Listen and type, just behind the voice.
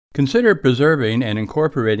Consider preserving and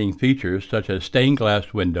incorporating features such as stained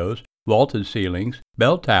glass windows, vaulted ceilings,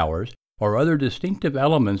 bell towers, or other distinctive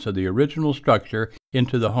elements of the original structure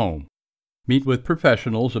into the home. Meet with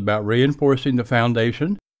professionals about reinforcing the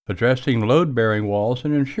foundation, addressing load-bearing walls,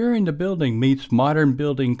 and ensuring the building meets modern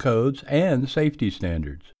building codes and safety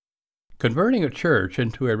standards. Converting a church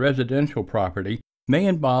into a residential property may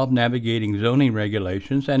involve navigating zoning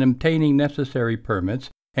regulations and obtaining necessary permits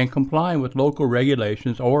and complying with local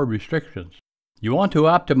regulations or restrictions. You want to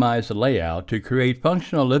optimize the layout to create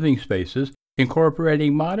functional living spaces,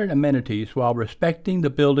 incorporating modern amenities while respecting the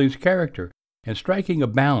building's character and striking a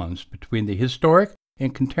balance between the historic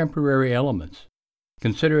and contemporary elements.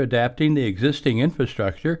 Consider adapting the existing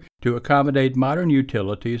infrastructure to accommodate modern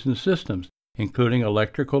utilities and systems, including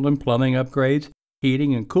electrical and plumbing upgrades,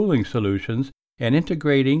 heating and cooling solutions, and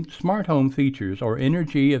integrating smart home features or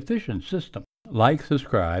energy-efficient systems. Like,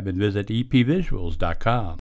 subscribe, and visit epvisuals.com.